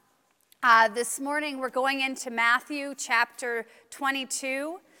This morning we're going into Matthew chapter 22.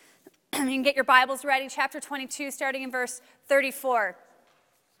 You can get your Bibles ready, chapter 22, starting in verse 34.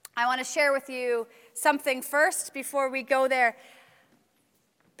 I want to share with you something first before we go there.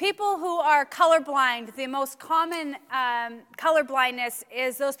 People who are colorblind, the most common color blindness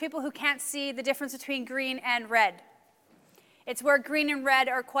is those people who can't see the difference between green and red. It's where green and red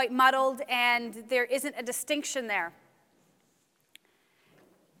are quite muddled and there isn't a distinction there.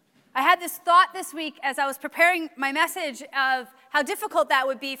 I had this thought this week as I was preparing my message of how difficult that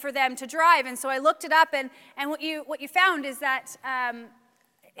would be for them to drive. And so I looked it up, and what you found is that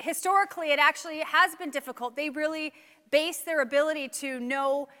historically it actually has been difficult. They really base their ability to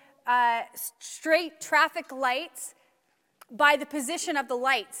know straight traffic lights by the position of the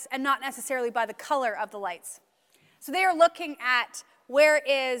lights and not necessarily by the color of the lights. So they are looking at where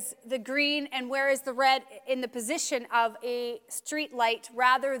is the green and where is the red in the position of a street light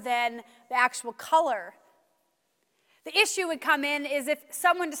rather than the actual color. The issue would come in is if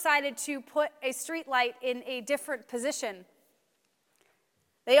someone decided to put a street light in a different position.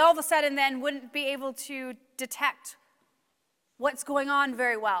 They all of a sudden then wouldn't be able to detect what's going on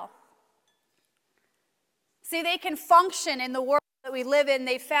very well. See, they can function in the world that we live in.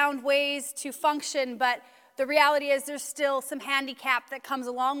 They found ways to function, but the reality is there's still some handicap that comes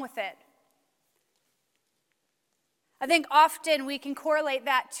along with it. I think often we can correlate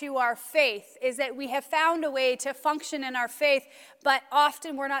that to our faith, is that we have found a way to function in our faith, but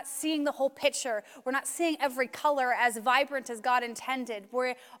often we're not seeing the whole picture. We're not seeing every color as vibrant as God intended.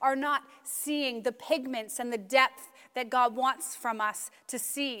 We are not seeing the pigments and the depth that God wants from us to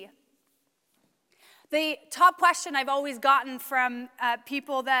see. The top question I've always gotten from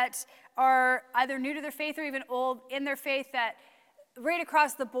people that are either new to their faith or even old in their faith, that right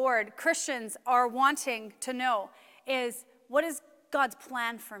across the board, Christians are wanting to know is, what is God's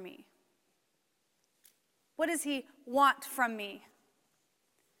plan for me? What does He want from me?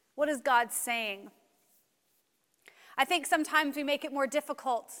 What is God saying? I think sometimes we make it more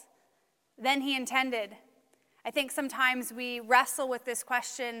difficult than He intended. I think sometimes we wrestle with this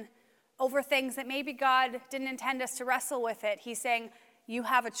question over things that maybe God didn't intend us to wrestle with it. He's saying, you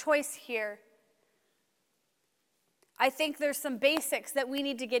have a choice here. I think there's some basics that we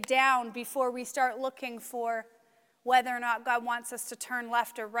need to get down before we start looking for whether or not God wants us to turn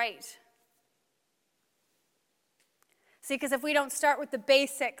left or right. See, because if we don't start with the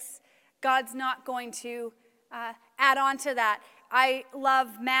basics, God's not going to add on to that. I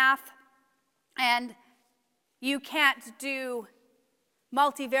love math, and you can't do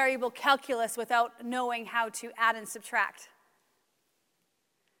multivariable calculus without knowing how to add and subtract.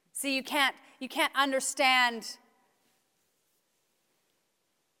 See, you can't understand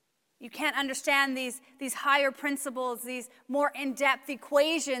these higher principles, these more in-depth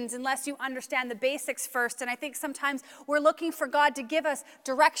equations, unless you understand the basics first. And I think sometimes we're looking for God to give us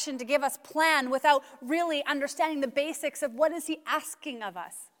direction, to give us plan, without really understanding the basics of what is He asking of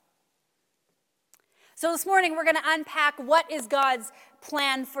us. So this morning we're going to unpack what is God's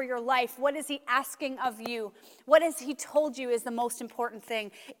plan for your life. What is He asking of you? What has He told you is the most important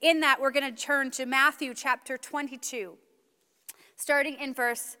thing? In that, we're going to turn to Matthew chapter 22, starting in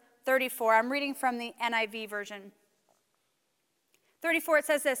verse 34. I'm reading from the NIV version. 34, it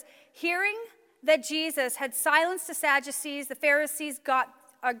says this: hearing that Jesus had silenced the Sadducees, the Pharisees got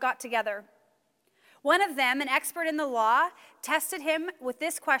together. One of them, an expert in the law, tested Him with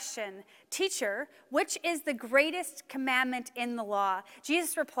this question: "Teacher, which is the greatest commandment in the law?"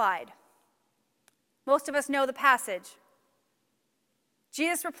 Jesus replied. Most of us know the passage.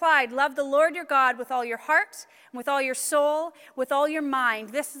 Jesus replied, "Love the Lord your God with all your heart, and with all your soul, with all your mind.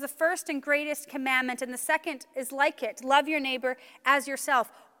 This is the first and greatest commandment, and the second is like it. Love your neighbor as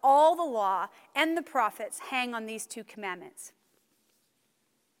yourself. All the law and the prophets hang on these two commandments."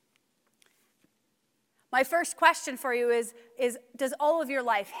 My first question for you is does all of your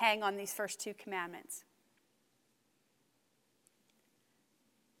life hang on these first two commandments?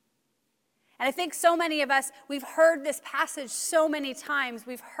 And I think so many of us, we've heard this passage so many times.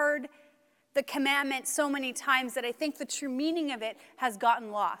 We've heard the commandment so many times that I think the true meaning of it has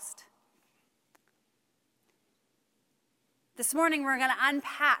gotten lost. This morning we're going to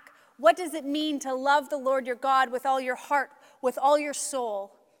unpack, what does it mean to love the Lord your God with all your heart, with all your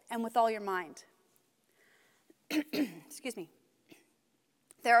soul, and with all your mind? Excuse me.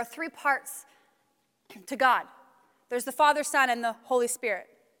 There are three parts to God. There's the Father, Son, and the Holy Spirit.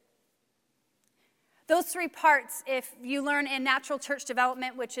 Those three parts, if you learn in natural church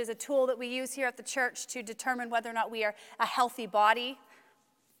development, which is a tool that we use here at the church to determine whether or not we are a healthy body,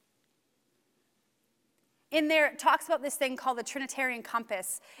 In there, it talks about this thing called the Trinitarian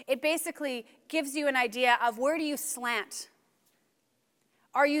compass. It basically gives you an idea of where do you slant?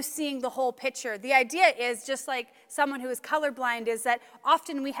 Are you seeing the whole picture? The idea is, just like someone who is colorblind, is that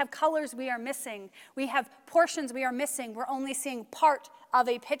often we have colors we are missing. We have portions we are missing. We're only seeing part of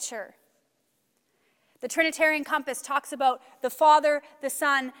a picture. The Trinitarian compass talks about the Father, the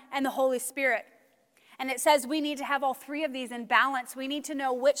Son, and the Holy Spirit. And it says we need to have all three of these in balance. We need to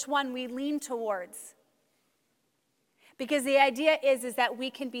know which one we lean towards. Because the idea is that we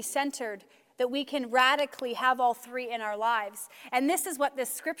can be centered, that we can radically have all three in our lives. And this is what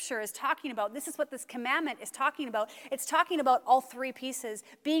this scripture is talking about. This is what this commandment is talking about. It's talking about all three pieces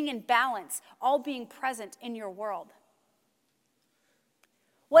being in balance, all being present in your world.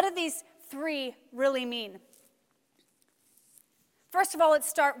 What do these three really mean? First of all, let's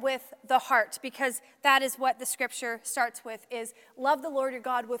start with the heart, because that is what the scripture starts with, is love the Lord your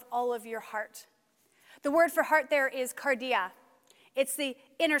God with all of your heart. The word for heart there is cardia. It's the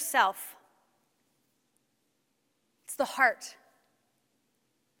inner self. It's the heart.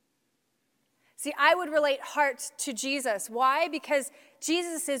 See, I would relate heart to Jesus. Why? Because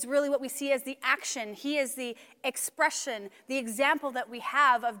Jesus is really what we see as the action. He is the expression, the example that we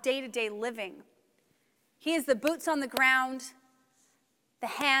have of day-to-day living. He is the boots on the ground, the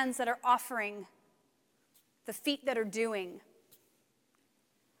hands that are offering, the feet that are doing.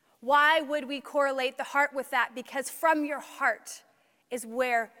 Why would we correlate the heart with that? Because from your heart is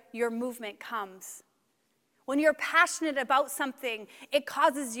where your movement comes. When you're passionate about something, it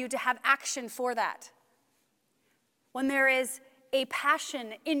causes you to have action for that. When there is a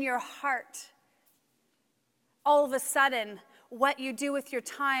passion in your heart, all of a sudden, what you do with your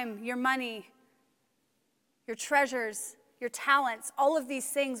time, your money, your treasures, your talents, all of these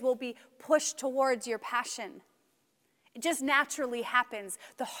things will be pushed towards your passion. It just naturally happens.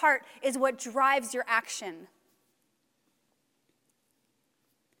 The heart is what drives your action.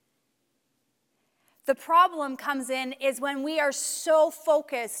 The problem comes in is when we are so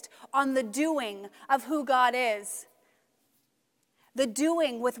focused on the doing of who God is. The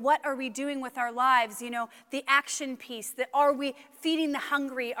doing with what are we doing with our lives, the action piece. Are we feeding the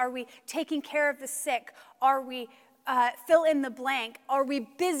hungry? Are we taking care of the sick? Are we fill in the blank? Are we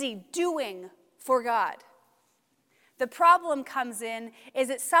busy doing for God? The problem comes in is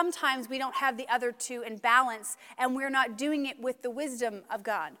that sometimes we don't have the other two in balance, and we're not doing it with the wisdom of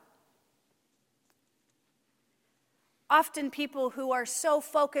God. Often people who are so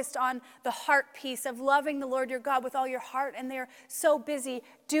focused on the heart piece of loving the Lord your God with all your heart, and they're so busy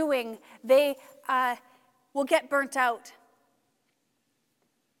doing, they will get burnt out.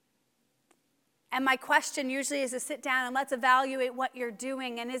 And my question usually is to sit down and let's evaluate what you're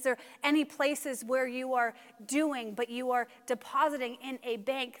doing. And is there any places where you are doing, but you are depositing in a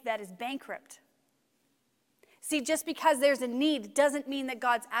bank that is bankrupt? See, just because there's a need doesn't mean that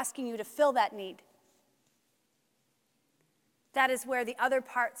God's asking you to fill that need. That is where the other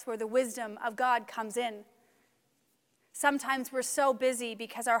parts, where the wisdom of God comes in. Sometimes we're so busy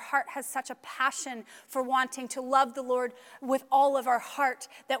because our heart has such a passion for wanting to love the Lord with all of our heart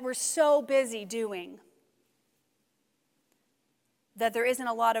that we're so busy doing that there isn't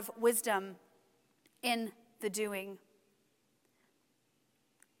a lot of wisdom in the doing.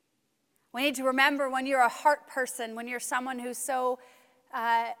 We need to remember, when you're a heart person, when you're someone who's so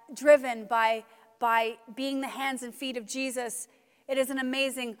driven by being the hands and feet of Jesus, it is an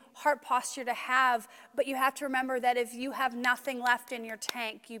amazing heart posture to have, but you have to remember that if you have nothing left in your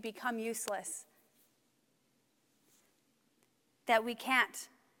tank, you become useless. That we can't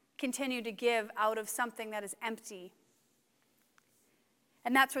continue to give out of something that is empty.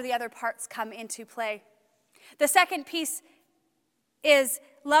 And that's where the other parts come into play. The second piece is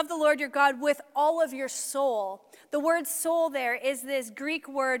love the Lord your God with all of your soul. The word soul there is this Greek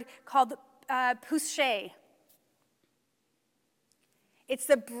word called psyche. It's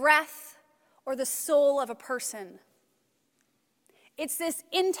the breath or the soul of a person. It's this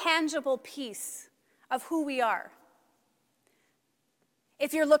intangible piece of who we are.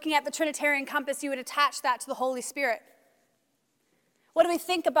 If you're looking at the Trinitarian compass, you would attach that to the Holy Spirit. What do we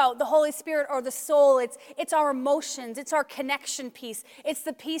think about the Holy Spirit or the soul? It's our emotions. It's our connection piece. It's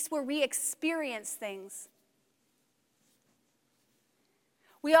the piece where we experience things.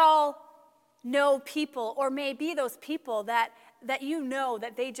 We all know people, or may be those people that that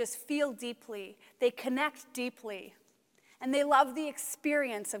they just feel deeply, they connect deeply, and they love the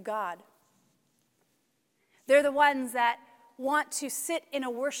experience of God. They're the ones that want to sit in a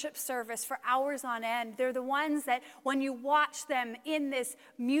worship service for hours on end. They're the ones that when you watch them in this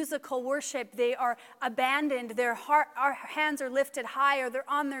musical worship, they are abandoned. Our hands are lifted high, or they're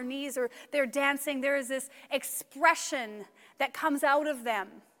on their knees, or they're dancing. There is this expression that comes out of them,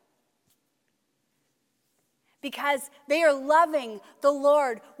 because they are loving the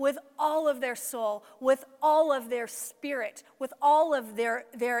Lord with all of their soul, with all of their spirit, with all of their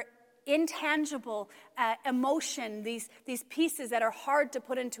intangible emotion, these pieces that are hard to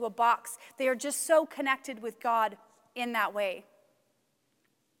put into a box. They are just so connected with God in that way.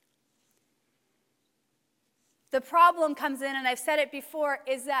 The problem comes in, and I've said it before,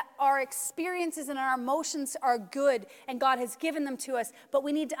 is that our experiences and our emotions are good, and God has given them to us, but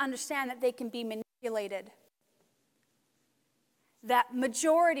we need to understand that they can be manipulated. That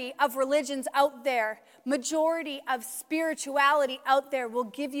majority of religions out there, majority of spirituality out there will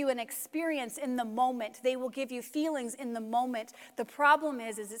give you an experience in the moment. They will give you feelings in the moment. The problem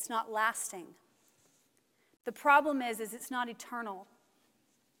is it's not lasting. The problem is it's not eternal.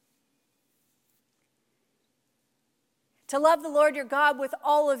 To love the Lord your God with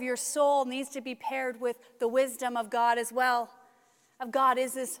all of your soul needs to be paired with the wisdom of God as well. Of God,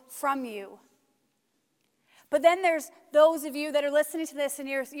 is this from you? But then there's those of you that are listening to this and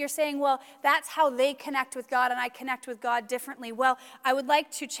you're saying, well, that's how they connect with God and I connect with God differently. Well, I would like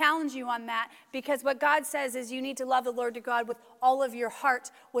to challenge you on that, because what God says is you need to love the Lord your God with all of your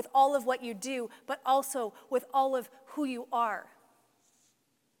heart, with all of what you do, but also with all of who you are.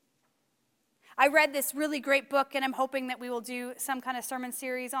 I read this really great book, and I'm hoping that we will do some kind of sermon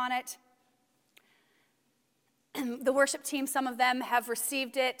series on it. The worship team, some of them have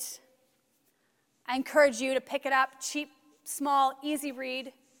received it. I encourage you to pick it up. Cheap, small, easy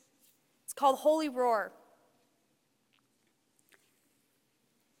read. It's called Holy Roar.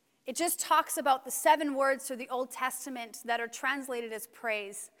 It just talks about the 7 words through the Old Testament that are translated as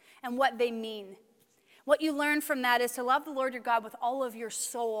praise and what they mean. What you learn from that is to love the Lord your God with all of your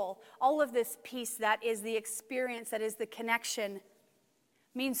soul. All of this peace that is the experience, that is the connection,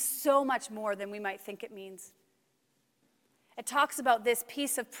 means so much more than we might think it means. It talks about this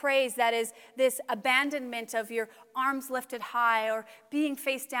piece of praise that is this abandonment of your arms lifted high, or being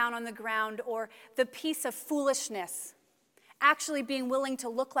face down on the ground, or the piece of foolishness, actually being willing to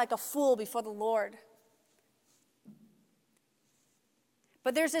look like a fool before the Lord.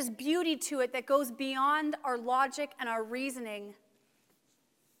 But there's this beauty to it that goes beyond our logic and our reasoning.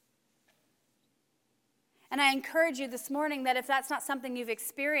 And I encourage you this morning that if that's not something you've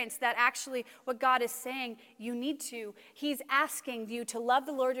experienced, that actually what God is saying, you need to. He's asking you to love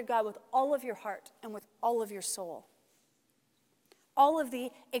the Lord your God with all of your heart and with all of your soul. All of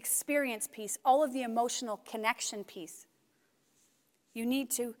the experience piece, all of the emotional connection piece. You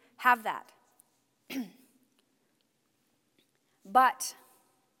need to have that. But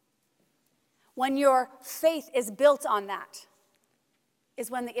when your faith is built on that,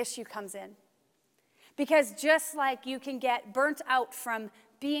 is when the issue comes in. Because just like you can get burnt out from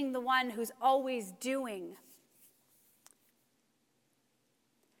being the one who's always doing,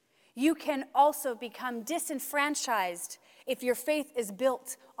 you can also become disenfranchised if your faith is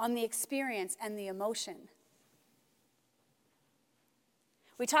built on the experience and the emotion.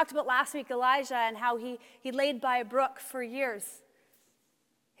 We talked about last week Elijah and how he laid by a brook for years.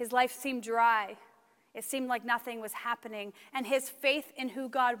 His life seemed dry. It seemed like nothing was happening. And his faith in who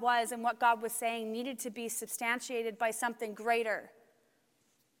God was and what God was saying needed to be substantiated by something greater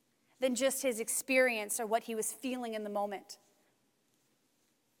than just his experience or what he was feeling in the moment.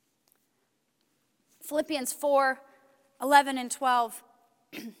 Philippians 4:11 and 12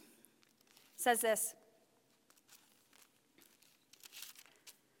 says this.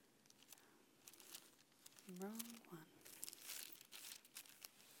 Wrong one.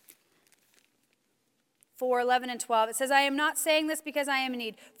 4:11 and 12. It says, I am not saying this because I am in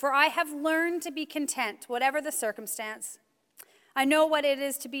need, for I have learned to be content, whatever the circumstance. I know what it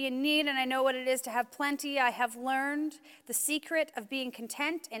is to be in need, and I know what it is to have plenty. I have learned the secret of being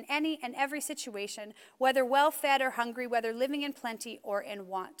content in any and every situation, whether well-fed or hungry, whether living in plenty or in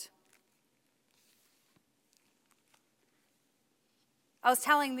want. I was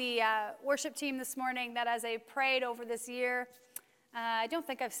telling the worship team this morning that as I prayed over this year, I don't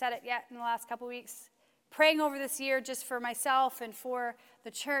think I've said it yet in the last couple weeks, praying over this year just for myself and for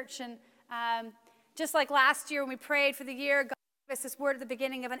the church. And just like last year when we prayed for the year, God gave us this word at the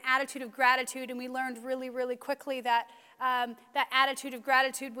beginning of an attitude of gratitude, and we learned really, really quickly that that attitude of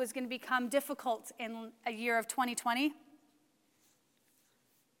gratitude was going to become difficult in a year of 2020.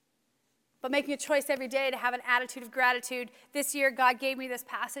 but making a choice every day to have an attitude of gratitude. This year, God gave me this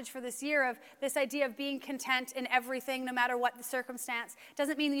passage for this year of this idea of being content in everything, no matter what the circumstance.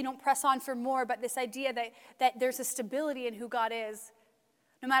 Doesn't mean that you don't press on for more, but this idea that there's a stability in who God is,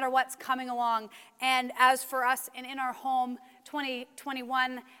 no matter what's coming along. And as for us and in our home,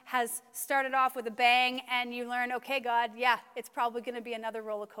 2021 has started off with a bang, and you learn, okay, God, yeah, it's probably going to be another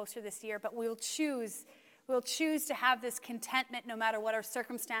roller coaster this year, but we'll choose to have this contentment no matter what our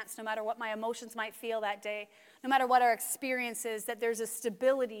circumstance, no matter what my emotions might feel that day, no matter what our experience is, that there's a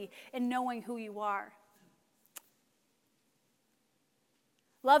stability in knowing who you are.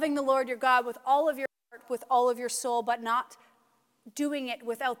 Loving the Lord your God with all of your heart, with all of your soul, but not doing it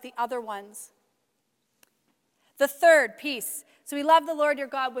without the other ones. The third piece. So we love the Lord your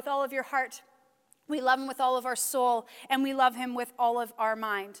God with all of your heart. We love him with all of our soul, and we love him with all of our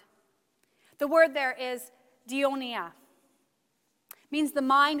mind. The word there is Dionia. Means the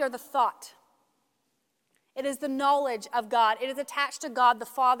mind or the thought. It is the knowledge of God. It is attached to God the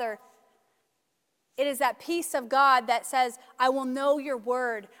Father. It is that piece of God that says, I will know your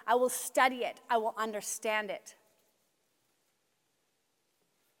word. I will study it. I will understand it.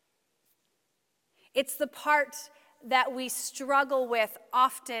 It's the part that we struggle with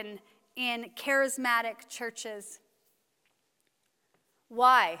often in charismatic churches.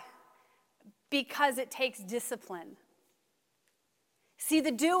 Why? Because it takes discipline. See,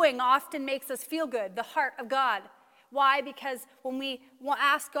 the doing often makes us feel good, the heart of God. Why? Because when we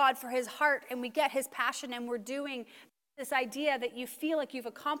ask God for his heart and we get his passion and we're doing this idea that you feel like you've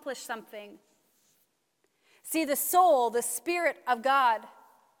accomplished something. See, the soul, the Spirit of God,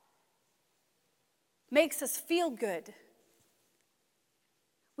 makes us feel good.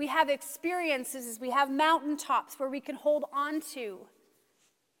 We have experiences, we have mountaintops where we can hold on to.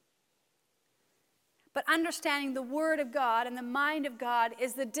 But understanding the Word of God and the mind of God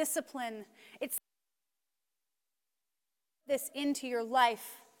is the discipline. It's this into your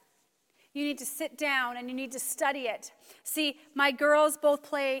life. You need to sit down and you need to study it. See, my girls both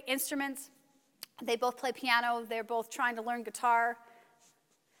play instruments. They both play piano. They're both trying to learn guitar.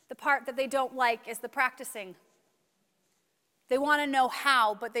 The part that they don't like is the practicing. They want to know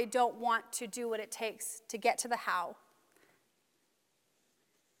how, but they don't want to do what it takes to get to the how.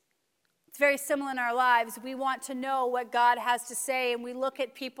 It's very similar in our lives. We want to know what God has to say, and we look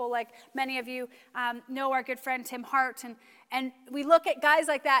at people like many of you know our good friend Tim Hart, and we look at guys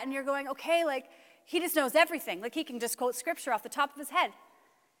like that, and you're going, okay, like, he just knows everything. Like, he can just quote scripture off the top of his head.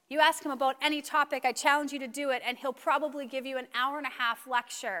 You ask him about any topic, I challenge you to do it, and he'll probably give you an hour-and-a-half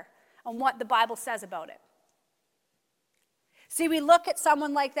lecture on what the Bible says about it. See, we look at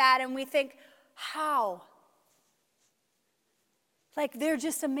someone like that, and we think, how? Like, they're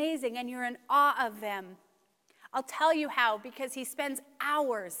just amazing, and you're in awe of them. I'll tell you how, because he spends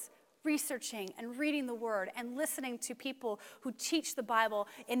hours researching and reading the Word and listening to people who teach the Bible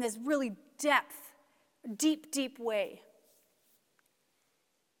in this really deep, deep way.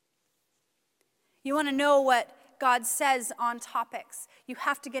 You want to know what God says on topics. You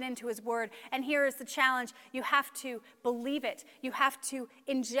have to get into his word. And here is the challenge. You have to believe it. You have to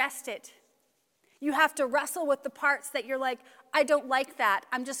ingest it. You have to wrestle with the parts that you're like, I don't like that.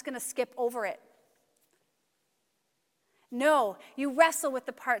 I'm just going to skip over it. No, you wrestle with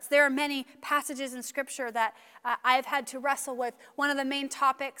the parts. There are many passages in Scripture that I've had to wrestle with. One of the main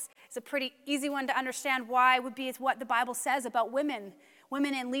topics is a pretty easy one to understand why would be is what the Bible says about women.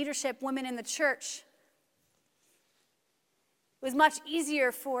 Women in leadership, women in the church. It was much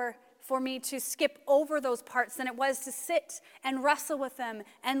easier for me to skip over those parts than it was to sit and wrestle with them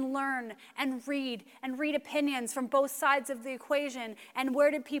and learn and read opinions from both sides of the equation and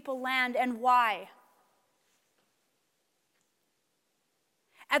where did people land and why.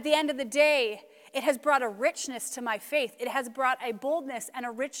 At the end of the day, it has brought a richness to my faith. It has brought a boldness and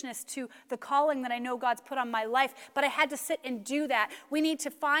a richness to the calling that I know God's put on my life. But I had to sit and do that. We need to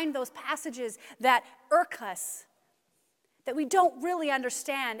find those passages that irk us, that we don't really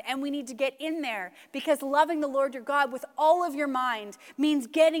understand, and we need to get in there, because loving the Lord your God with all of your mind means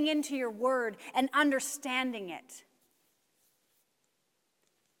getting into your word and understanding it.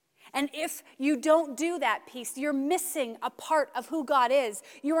 And if you don't do that piece, you're missing a part of who God is.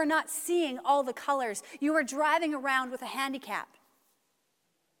 You are not seeing all the colors. You are driving around with a handicap.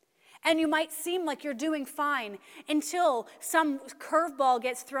 And you might seem like you're doing fine until some curveball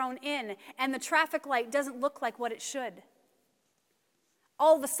gets thrown in and the traffic light doesn't look like what it should.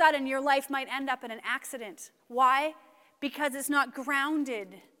 All of a sudden, your life might end up in an accident. Why? Because it's not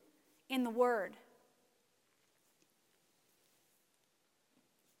grounded in the Word.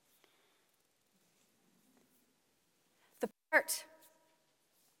 The part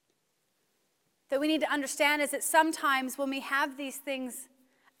that we need to understand is that sometimes when we have these things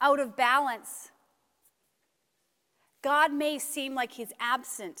out of balance, God may seem like he's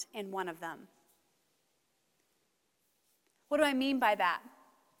absent in one of them. What do I mean by that?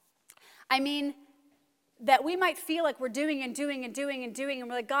 I mean that we might feel like we're doing and doing and doing and doing, and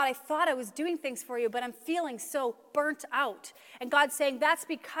we're like, God, I thought I was doing things for you, but I'm feeling so burnt out. And God's saying, that's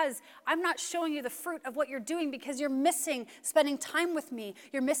because I'm not showing you the fruit of what you're doing, because you're missing spending time with me.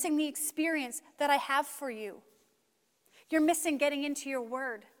 You're missing the experience that I have for you. You're missing getting into your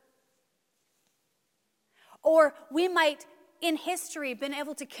word. Or we might, in history, been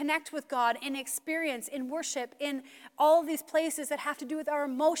able to connect with God in experience, in worship, in all these places that have to do with our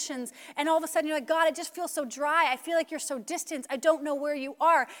emotions. And all of a sudden you're like, God, I just feel so dry. I feel like you're so distant. I don't know where you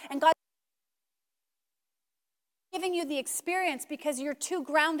are. And God is giving you the experience because you're too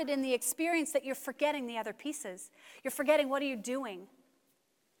grounded in the experience that you're forgetting the other pieces. You're forgetting, what are you doing?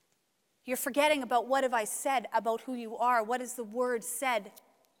 You're forgetting about, what have I said about who you are? What has the word said?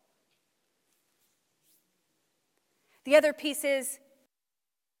 The other piece is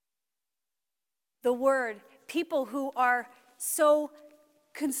the word. People who are so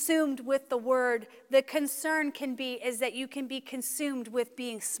consumed with the word, the concern can be is that you can be consumed with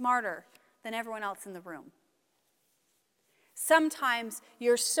being smarter than everyone else in the room. Sometimes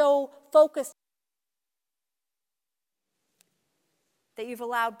you're so focused that you've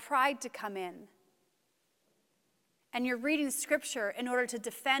allowed pride to come in, and you're reading scripture in order to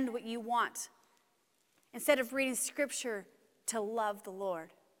defend what you want, instead of reading scripture to love the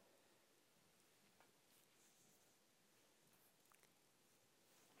Lord.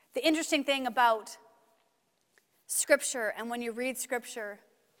 The interesting thing about scripture, and when you read scripture,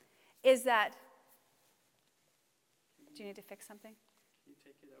 is that, do you need to fix something? Can you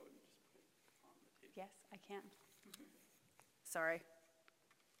take it out and just put it on the table? Yes, I can. Sorry.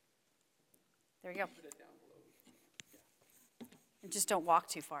 There you go. Put it down below. Yeah. And just don't walk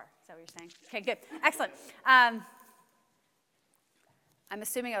too far. Is that what you're saying? Okay, good. Excellent. I'm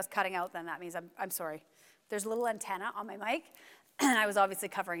assuming I was cutting out then. That means I'm sorry. There's a little antenna on my mic, and I was obviously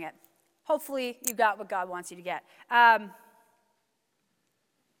covering it. Hopefully you got what God wants you to get.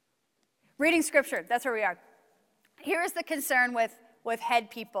 Reading scripture, that's where we are. Here is the concern with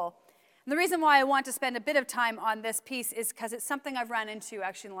head people. And the reason why I want to spend a bit of time on this piece is because it's something I've run into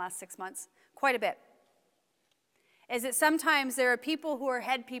actually in the last 6 months, quite a bit. Is that sometimes there are people who are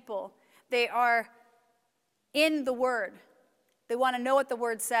head people. They are in the word. They want to know what the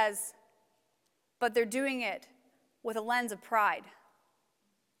word says, but they're doing it with a lens of pride.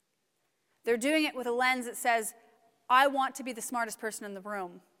 They're doing it with a lens that says, I want to be the smartest person in the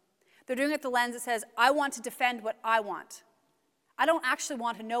room. They're doing it with the lens that says, I want to defend what I want. I don't actually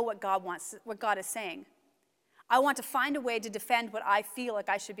want to know what God wants, what God is saying. I want to find a way to defend what I feel like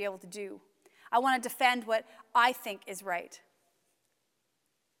I should be able to do. I want to defend what I think is right.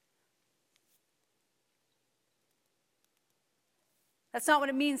 That's not what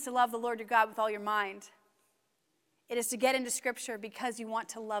it means to love the Lord your God with all your mind. It is to get into Scripture because you want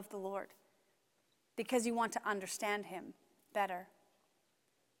to love the Lord, because you want to understand him better.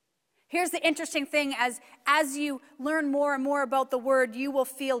 Here's the interesting thing, as you learn more and more about the word, you will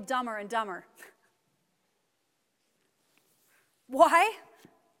feel dumber and dumber. Why?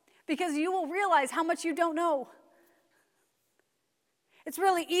 Because you will realize how much you don't know. It's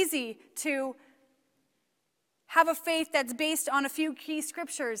really easy to have a faith that's based on a few key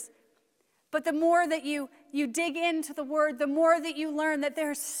scriptures, but the more that you dig into the word, the more that you learn that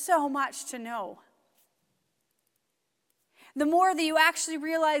there's so much to know. The more that you actually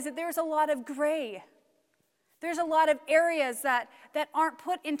realize that there's a lot of gray. There's a lot of areas that aren't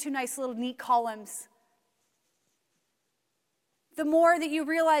put into nice little neat columns. The more that you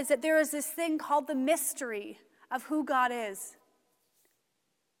realize that there is this thing called the mystery of who God is.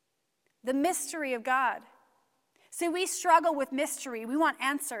 The mystery of God. See, we struggle with mystery. We want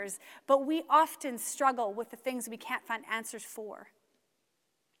answers, but we often struggle with the things we can't find answers for.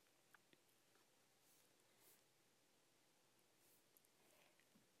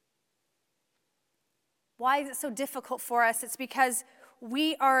 Why is it so difficult for us? It's because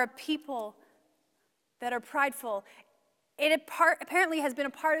we are a people that are prideful. It apparently has been a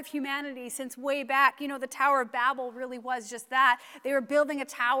part of humanity since way back. You know, the Tower of Babel really was just that. They were building a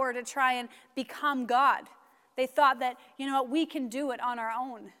tower to try and become God. They thought that, you know what, we can do it on our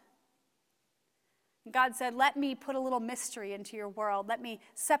own. And God said, let me put a little mystery into your world. Let me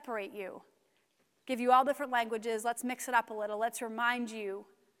separate you. Give you all different languages. Let's mix it up a little. Let's remind you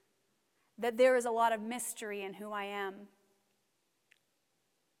that there is a lot of mystery in who I am.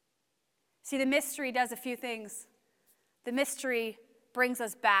 See, the mystery does a few things. The mystery brings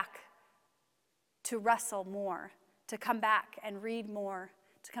us back to wrestle more, to come back and read more,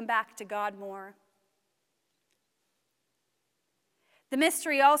 to come back to God more. The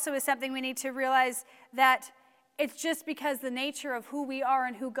mystery also is something we need to realize that it's just because the nature of who we are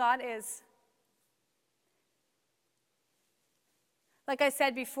and who God is. Like I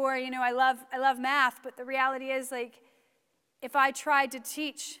said before, I love math, but the reality is, if I tried to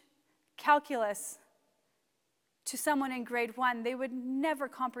teach calculus to someone in grade 1, they would never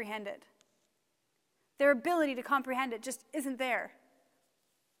comprehend it. Their ability to comprehend it just isn't there.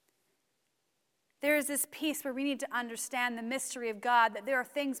 There is this piece where we need to understand the mystery of God, that there are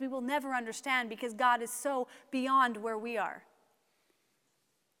things we will never understand because God is so beyond where we are.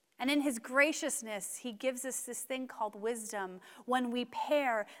 And in his graciousness, he gives us this thing called wisdom. When we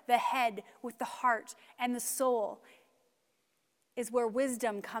pair the head with the heart and the soul, is where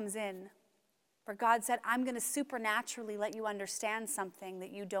wisdom comes in. Where God said, I'm going to supernaturally let you understand something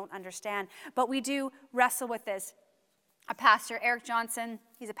that you don't understand. But we do wrestle with this. A pastor, Eric Johnson,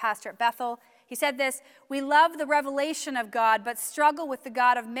 he's a pastor at Bethel. He said this: we love the revelation of God, but struggle with the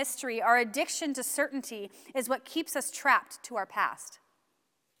God of mystery. Our addiction to certainty is what keeps us trapped to our past.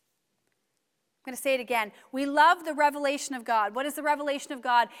 I'm going to say it again. We love the revelation of God. What is the revelation of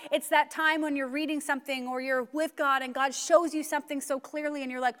God? It's that time when you're reading something or you're with God and God shows you something so clearly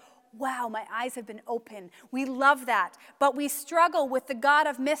and you're like, wow, my eyes have been opened. We love that. But we struggle with the God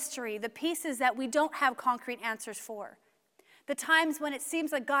of mystery, the pieces that we don't have concrete answers for. The times when it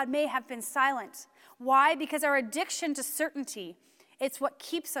seems like God may have been silent. Why? Because our addiction to certainty, it's what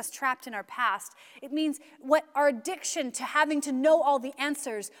keeps us trapped in our past. It means what our addiction to having to know all the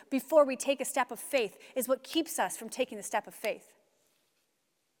answers before we take a step of faith is what keeps us from taking the step of faith.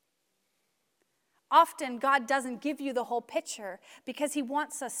 Often, God doesn't give you the whole picture because he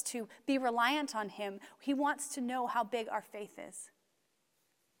wants us to be reliant on him. He wants to know how big our faith is.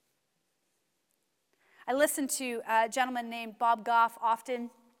 I listen to a gentleman named Bob Goff often.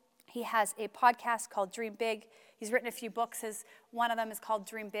 He has a podcast called Dream Big. He's written a few books. One of them is called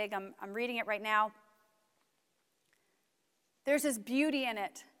Dream Big. I'm reading it right now. There's this beauty in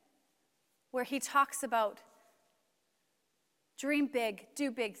it where he talks about dream big, do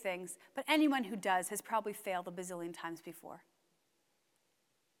big things, but anyone who does has probably failed a bazillion times before.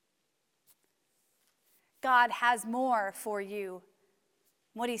 God has more for you.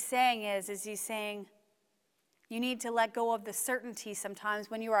 What he's saying is he's saying, you need to let go of the certainty sometimes.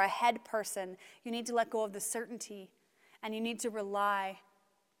 When you are a head person, you need to let go of the certainty and you need to rely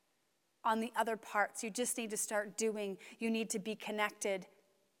on the other parts. You just need to start doing. You need to be connected.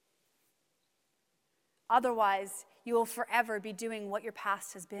 Otherwise, you will forever be doing what your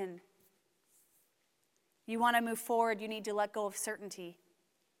past has been. You want to move forward, you need to let go of certainty.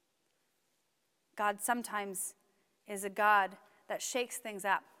 God sometimes is a God that shakes things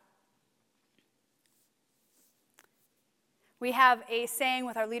up. We have a saying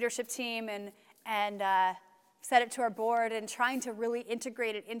with our leadership team and set it to our board and trying to really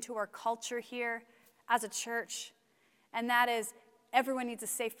integrate it into our culture here as a church. And that is, everyone needs a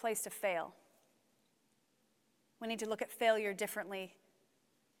safe place to fail. We need to look at failure differently.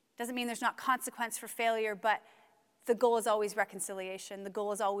 Doesn't mean there's not consequence for failure, but the goal is always reconciliation. The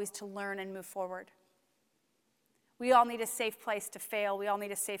goal is always to learn and move forward. We all need a safe place to fail. We all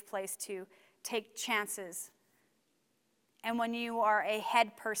need a safe place to take chances. And when you are a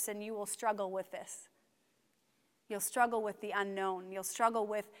head person, you will struggle with this. You'll struggle with the unknown. You'll struggle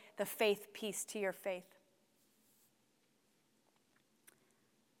with the faith piece to your faith.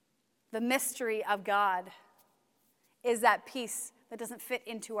 The mystery of God is that piece that doesn't fit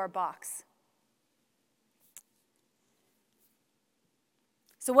into our box.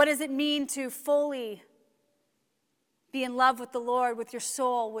 So what does it mean to fully be in love with the Lord, with your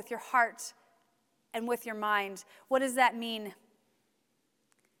soul, with your heart, and with your mind? What does that mean?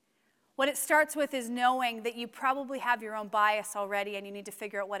 What it starts with is knowing that you probably have your own bias already and you need to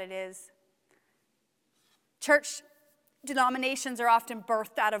figure out what it is. Church denominations are often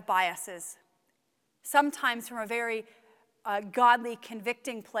birthed out of biases, sometimes from a very godly,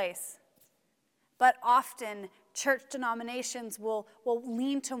 convicting place. But often, church denominations will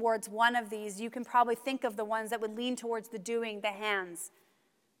lean towards one of these. You can probably think of the ones that would lean towards the doing, the hands.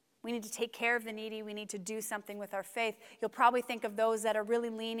 We need to take care of the needy. We need to do something with our faith. You'll probably think of those that are really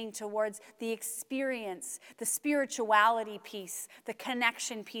leaning towards the experience, the spirituality piece, the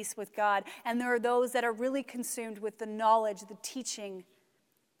connection piece with God. And there are those that are really consumed with the knowledge, the teaching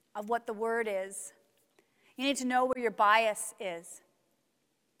of what the Word is. You need to know where your bias is.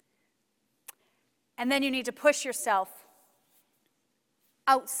 And then you need to push yourself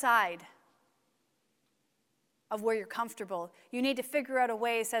outside of where you're comfortable. You need to figure out a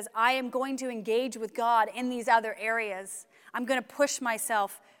way that says, I am going to engage with God in these other areas. I'm going to push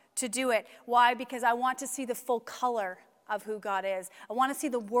myself to do it. Why? Because I want to see the full color of who God is. I want to see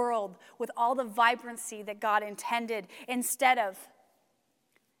the world with all the vibrancy that God intended instead of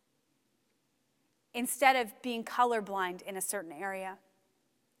being colorblind in a certain area.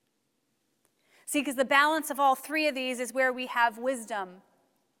 See, because the balance of all three of these is where we have wisdom.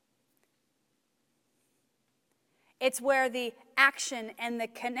 It's where the action and the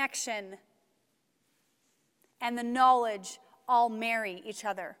connection and the knowledge all marry each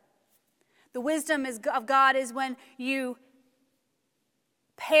other. The wisdom of God is when you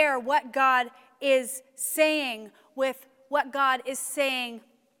pair what God is saying with what God is saying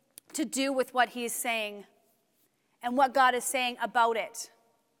to do with what he is saying and what God is saying about it.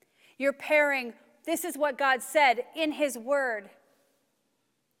 You're pairing, this is what God said in his word,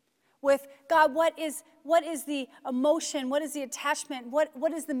 with God, what is the emotion, what is the attachment,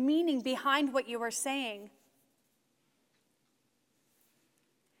 what is the meaning behind what you are saying?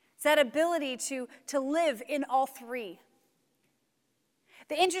 It's that ability to live in all three.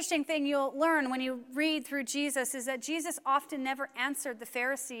 The interesting thing you'll learn when you read through Jesus is that Jesus often never answered the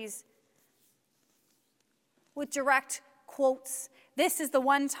Pharisees with direct quotes. This is the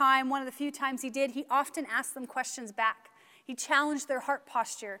one of the few times he did. He often asked them questions back. He challenged their heart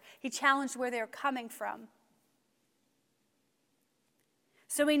posture. He challenged where they're coming from.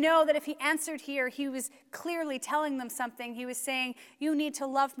 So we know that if he answered here, he was clearly telling them something. He was saying, you need to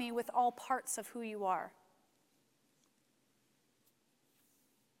love me with all parts of who you are.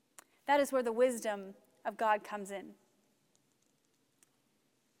 That is where the wisdom of God comes in.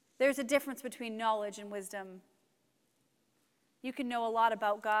 There's a difference between knowledge and wisdom. You can know a lot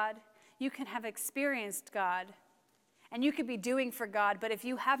about God. You can have experienced God. And you could be doing for God. But if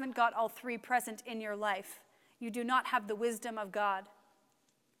you haven't got all three present in your life, you do not have the wisdom of God.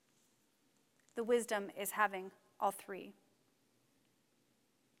 The wisdom is having all three.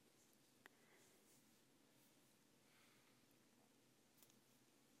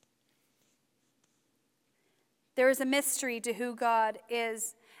 There is a mystery to who God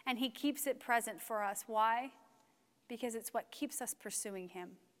is, and he keeps it present for us. Why? Because it's what keeps us pursuing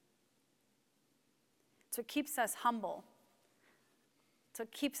him. It's what keeps us humble. It's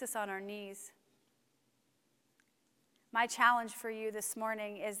what keeps us on our knees. My challenge for you this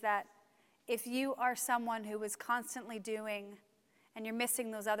morning is that if you are someone who is constantly doing and you're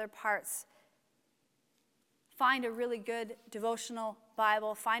missing those other parts, find a really good devotional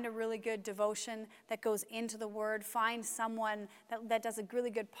Bible. Find a really good devotion that goes into the Word. Find someone that does a really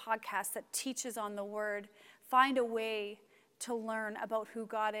good podcast that teaches on the Word. Find a way to learn about who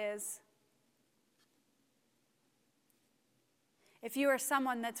God is. If you are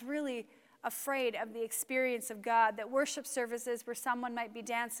someone that's really afraid of the experience of God, that worship services where someone might be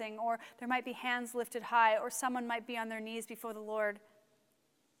dancing, or there might be hands lifted high, or someone might be on their knees before the Lord.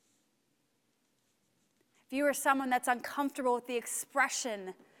 If you are someone that's uncomfortable with the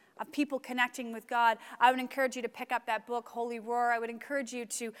expression of people connecting with God, I would encourage you to pick up that book, Holy Roar. I would encourage you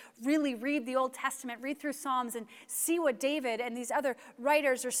to really read the Old Testament, read through Psalms, and see what David and these other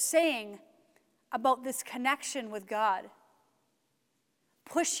writers are saying about this connection with God.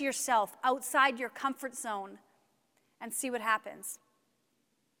 Push yourself outside your comfort zone and see what happens.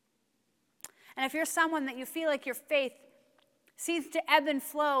 And if you're someone that you feel like your faith seems to ebb and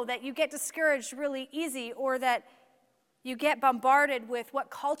flow, that you get discouraged really easy, or that you get bombarded with what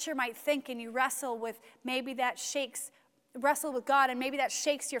culture might think and you wrestle with God and maybe that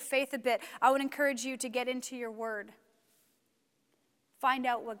shakes your faith a bit, I would encourage you to get into your word. Find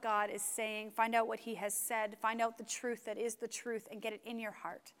out what God is saying. Find out what he has said. Find out the truth that is the truth and get it in your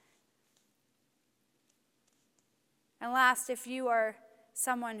heart. And last, if you are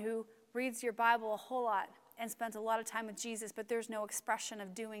someone who reads your Bible a whole lot and spends a lot of time with Jesus, but there's no expression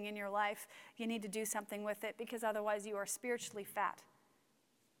of doing in your life, you need to do something with it, because otherwise you are spiritually fat.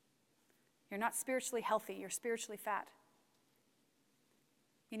 You're not spiritually healthy. You're spiritually fat.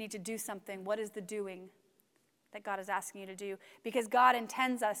 You need to do something. What is the doing that God is asking you to do? Because God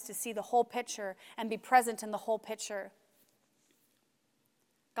intends us to see the whole picture and be present in the whole picture.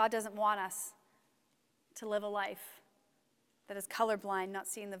 God doesn't want us to live a life that is colorblind, not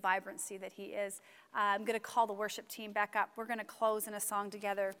seeing the vibrancy that he is. I'm going to call the worship team back up. We're going to close in a song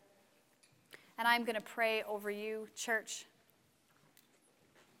together. And I'm going to pray over you, church.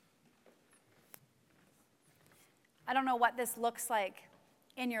 I don't know what this looks like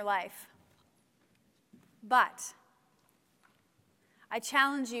in your life, but I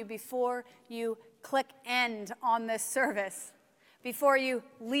challenge you, before you click end on this service, before you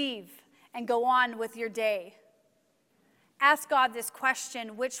leave and go on with your day, Ask God this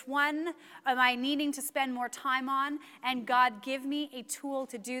question: which one am I needing to spend more time on? And God, give me a tool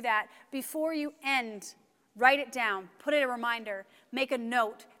to do that. Before you end, write it down, put it a reminder, make a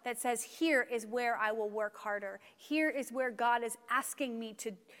note that says, here is where I will work harder. Here is where God is asking me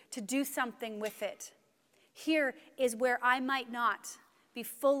to do something with it. Here is where I might not be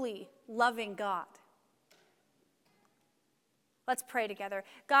fully loving God. Let's pray together.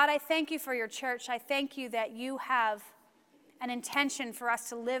 God, I thank you for your church. I thank you that you have an intention for us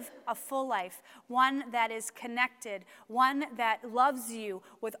to live a full life, one that is connected, one that loves you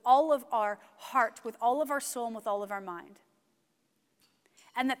with all of our heart, with all of our soul, and with all of our mind.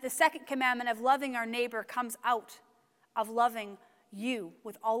 And that the second commandment of loving our neighbor comes out of loving you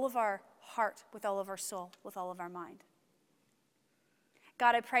with all of our heart, with all of our soul, with all of our mind.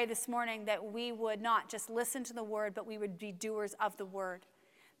 God, I pray this morning that we would not just listen to the word, but we would be doers of the word.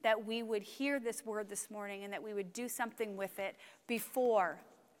 That we would hear this word this morning and that we would do something with it before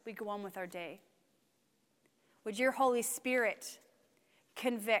we go on with our day. Would your Holy Spirit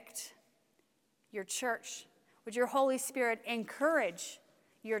convict your church? Would your Holy Spirit encourage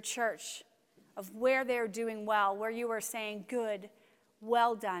your church of where they're doing well, where you are saying, good,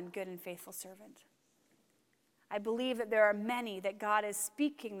 well done, good and faithful servant? I believe that there are many that God is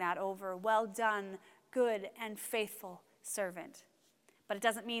speaking that over. Well done, good and faithful servant. But it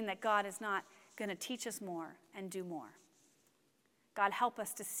doesn't mean that God is not going to teach us more and do more. God, help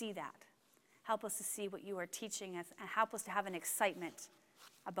us to see that. Help us to see what you are teaching us and help us to have an excitement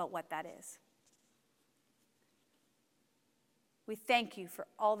about what that is. We thank you for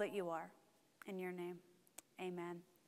all that you are. In your name, amen.